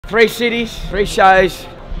3 cities, 3 shows.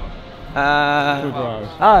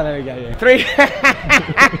 Oh, there we go. Yeah.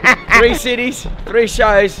 3 cities, 3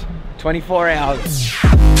 shows, 24 hours.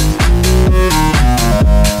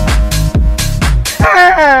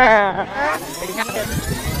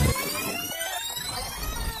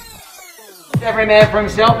 Every man for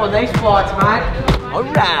himself on these flights, mate.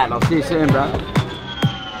 Alright, I'll see you soon, bro.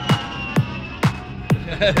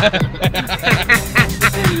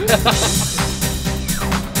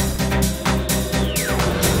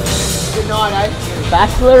 Good night, eh?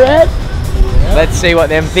 Bachelorette? Yeah. Let's see what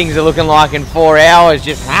them things are looking like in 4 hours.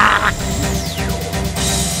 Just We're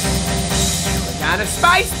going to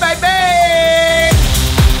space, baby!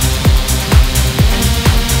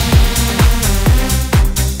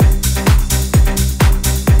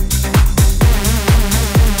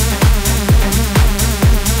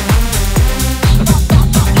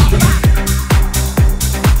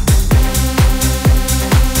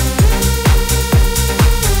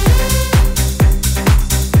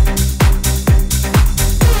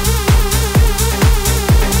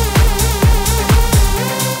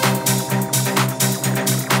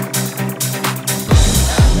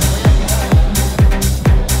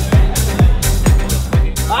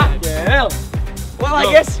 Well,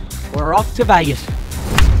 I guess we're off to Vegas.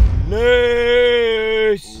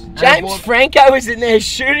 Nice. James Franco is in there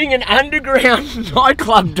shooting an underground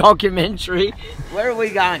nightclub documentary. Where are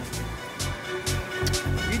we going?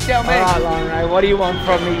 You tell me. Alright, Long Ray, what do you want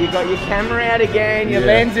from me? You got your camera out again, your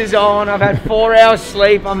lens is on, I've had 4 hours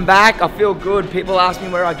sleep, I'm back, I feel good. People ask me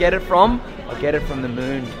where I get it from. I get it from the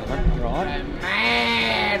moon. Right?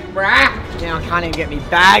 Man, bruh. Now I can't even get me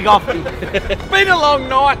bag off me. It's been a long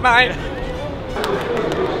night, mate.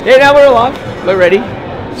 Yeah, now we're alive. We're ready.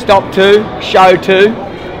 Stop 2, show 2.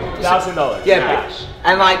 $1,000. Yeah, cash.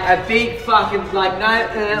 And like a big fucking, like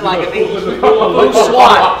like a big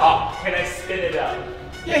swipe. Can I spit it out?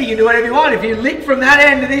 Yeah, you can do whatever you want. If you lick from that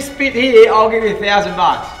end to this bit here, I'll give you $1,000.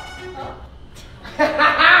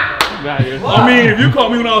 I mean, if you caught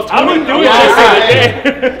me when I was 20, I wouldn't do it.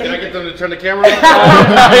 Can I get them to turn the camera on?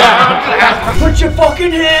 Put your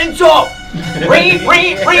fucking hands up! Read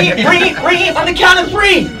on the count of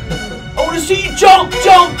 3! I want to see you jump,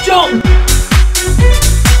 jump, jump!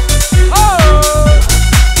 Oh!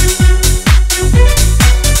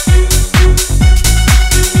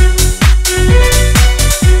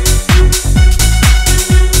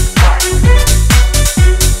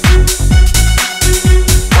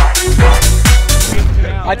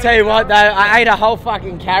 I tell you what though, I ate a whole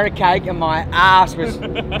fucking carrot cake and my ass was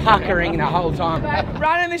puckering the whole time.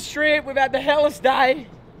 Running the strip, we've had the hellest day.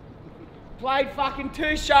 Played fucking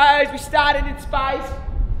 2 shows, we started in space.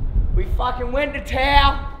 We fucking went to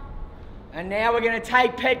Tau. And now we're gonna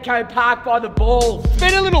take Petco Park by the balls. It's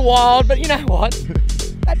been a little wild, but you know what?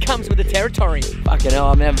 That comes with the territory. Fucking hell,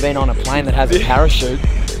 I've never been on a plane that has a parachute.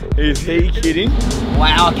 Is he kidding?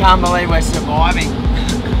 Wow, I can't believe we're surviving.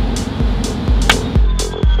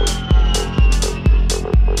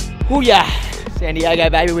 Oh yeah, San Diego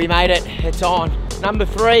baby, we made it. It's on. Number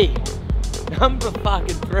 3. Number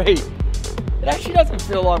fucking 3. It actually doesn't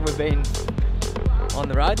feel like we've been on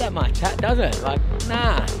the road that much, does it? Like,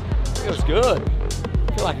 nah, feels good.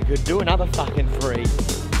 I feel like I could do another fucking 3.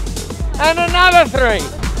 And another 3.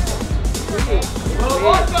 Well,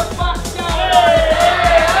 what the fuck's going on?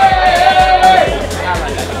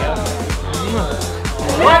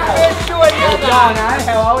 One fish to another. Well done, eh?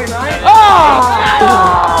 How are we, mate?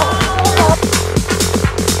 Oh!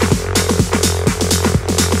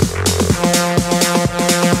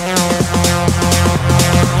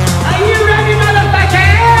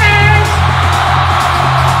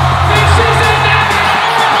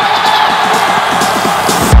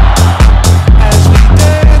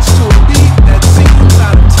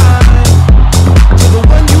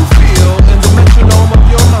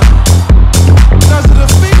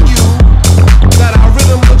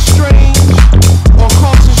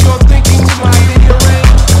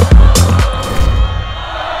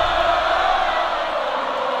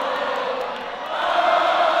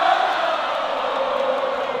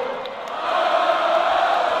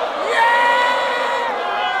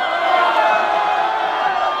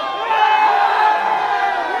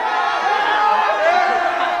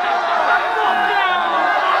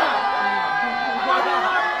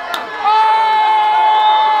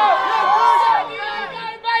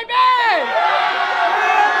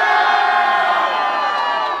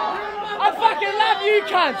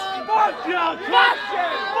 Cunts! Fuck you! Fuck you!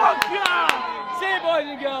 Fuck you! See you, boys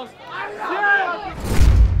and girls.